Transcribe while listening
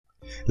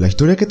La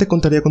historia que te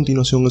contaré a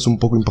continuación es un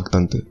poco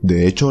impactante.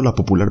 De hecho, la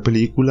popular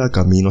película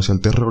Camino hacia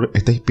el terror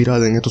está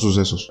inspirada en estos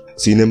sucesos.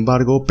 Sin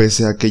embargo,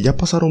 pese a que ya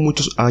pasaron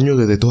muchos años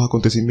desde estos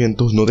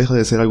acontecimientos, no deja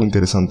de ser algo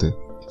interesante.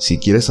 Si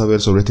quieres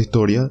saber sobre esta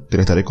historia, te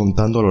la estaré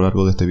contando a lo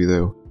largo de este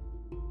video.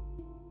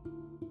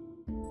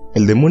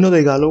 El demonio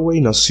de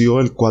Galloway nació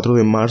el 4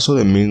 de marzo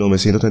de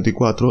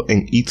 1934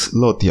 en East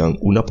Lothian,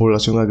 una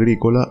población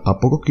agrícola a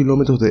pocos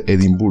kilómetros de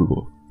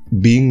Edimburgo.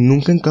 Bean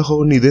nunca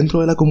encajó ni dentro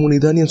de la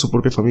comunidad ni en su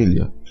propia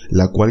familia,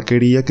 la cual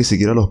quería que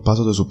siguiera los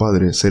pasos de su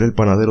padre, ser el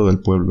panadero del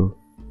pueblo.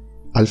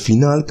 Al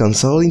final,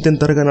 cansado de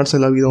intentar ganarse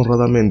la vida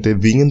honradamente,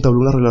 Bean entabló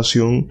una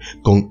relación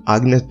con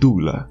Agnes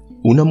Douglas,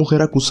 una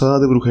mujer acusada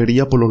de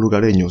brujería por los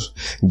lugareños,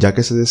 ya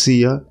que se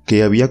decía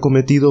que había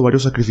cometido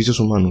varios sacrificios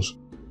humanos.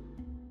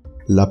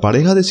 La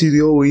pareja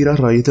decidió huir a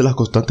raíz de las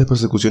constantes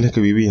persecuciones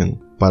que vivían.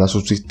 Para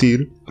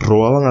subsistir,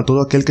 robaban a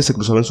todo aquel que se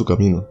cruzaba en su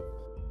camino.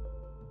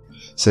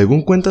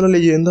 Según cuenta la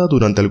leyenda,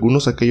 durante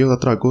algunos de aquellos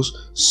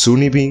atracos,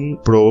 Sawney Bean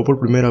probó por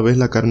primera vez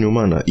la carne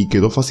humana y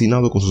quedó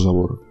fascinado con su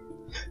sabor.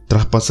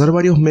 Tras pasar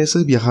varios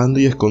meses viajando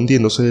y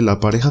escondiéndose, la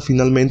pareja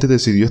finalmente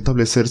decidió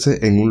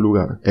establecerse en un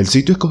lugar. El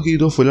sitio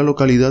escogido fue la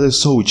localidad de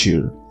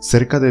Southshire,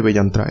 cerca de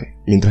Ballantrae.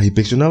 Mientras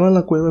inspeccionaban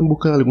la cueva en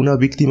busca de alguna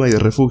víctima y de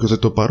refugio, se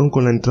toparon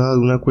con la entrada de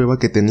una cueva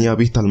que tenía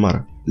vista al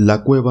mar.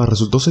 La cueva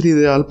resultó ser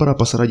ideal para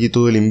pasar allí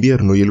todo el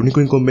invierno y el único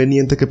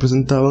inconveniente que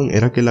presentaban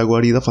era que en la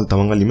guarida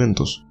faltaban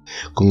alimentos.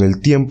 Con el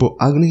tiempo,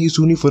 Agnes y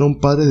Sunny fueron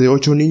padres de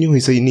 8 niños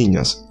y 6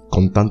 niñas.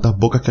 Con tantas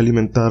bocas que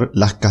alimentar,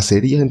 las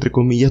cacerías entre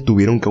comillas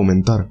tuvieron que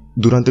aumentar.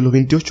 Durante los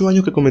 28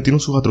 años que cometieron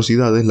sus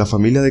atrocidades, la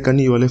familia de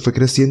caníbales fue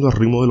creciendo al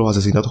ritmo de los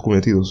asesinatos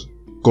cometidos.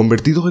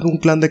 Convertidos en un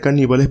clan de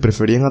caníbales,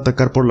 preferían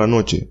atacar por la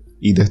noche,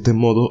 y de este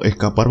modo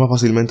escapar más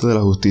fácilmente de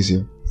la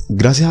justicia.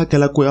 Gracias a que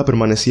la cueva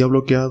permanecía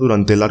bloqueada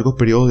durante largos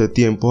periodos de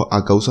tiempo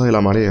a causa de la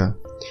marea,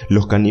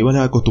 los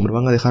caníbales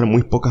acostumbraban a dejar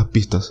muy pocas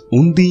pistas.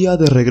 Un día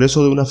de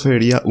regreso de una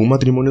feria, un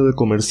matrimonio de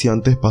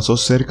comerciantes pasó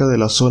cerca de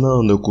la zona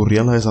donde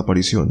ocurrían las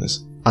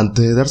desapariciones.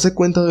 Antes de darse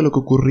cuenta de lo que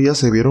ocurría,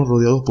 se vieron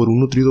rodeados por un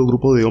nutrido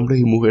grupo de hombres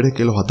y mujeres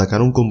que los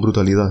atacaron con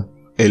brutalidad.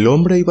 El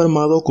hombre iba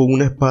armado con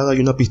una espada y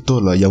una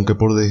pistola, y aunque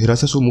por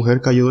desgracia su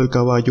mujer cayó del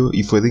caballo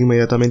y fue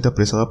inmediatamente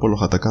apresada por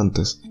los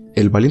atacantes,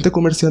 el valiente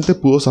comerciante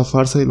pudo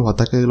zafarse de los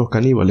ataques de los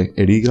caníbales,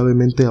 herir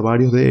gravemente a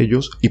varios de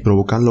ellos y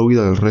provocar la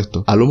huida del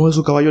resto. Al lomo de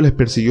su caballo les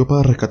persiguió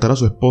para rescatar a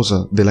su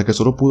esposa, de la que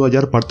solo pudo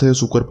hallar parte de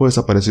su cuerpo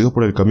desaparecido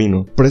por el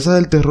camino. Presa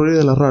del terror y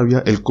de la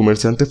rabia, el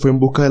comerciante fue en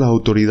busca de las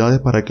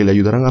autoridades para que le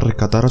ayudaran a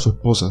rescatar a su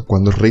esposa.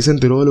 Cuando el rey se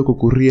enteró de lo que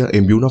ocurría,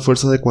 envió una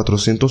fuerza de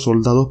 400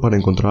 soldados para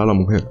encontrar a la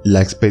mujer.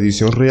 La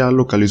expedición real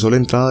localizó la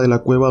entrada de la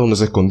cueva donde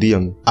se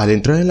escondían. Al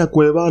entrar en la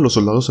cueva, los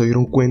soldados se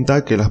dieron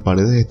cuenta que las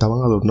paredes estaban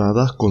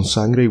adornadas con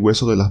sangre y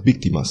huesos de las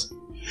víctimas.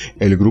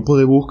 El grupo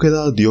de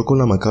búsqueda dio con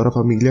la macabra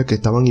familia que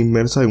estaban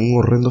inmersa en un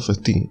horrendo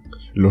festín.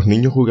 Los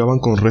niños jugaban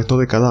con restos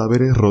de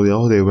cadáveres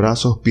rodeados de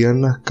brazos,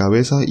 piernas,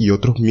 cabezas y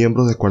otros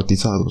miembros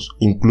descuartizados.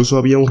 Incluso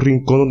había un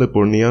rincón donde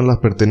ponían las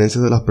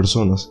pertenencias de las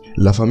personas.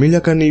 La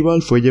familia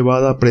caníbal fue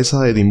llevada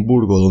presa a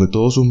Edimburgo, donde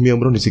todos sus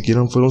miembros ni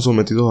siquiera fueron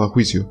sometidos a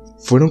juicio.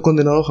 Fueron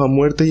condenados a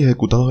muerte y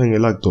ejecutados en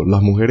el acto.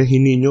 Las mujeres y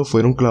niños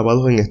fueron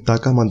clavados en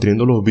estacas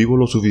manteniéndolos vivos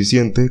lo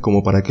suficiente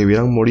como para que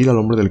vieran morir al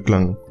hombre del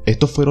clan.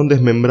 Estos fueron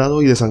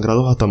desmembrados y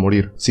desangrados hasta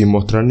morir, sin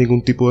mostrar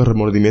ningún tipo de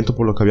remordimiento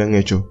por lo que habían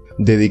hecho.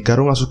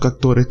 Dedicaron a sus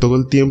captores todo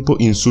el tiempo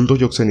insultos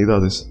y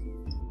obscenidades.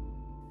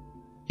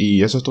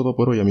 Y eso es todo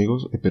por hoy,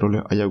 amigos, espero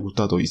les haya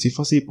gustado y si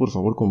fue así, por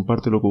favor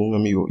compártelo con un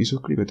amigo y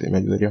suscríbete, me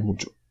ayudarías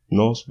mucho.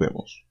 Nos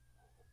vemos.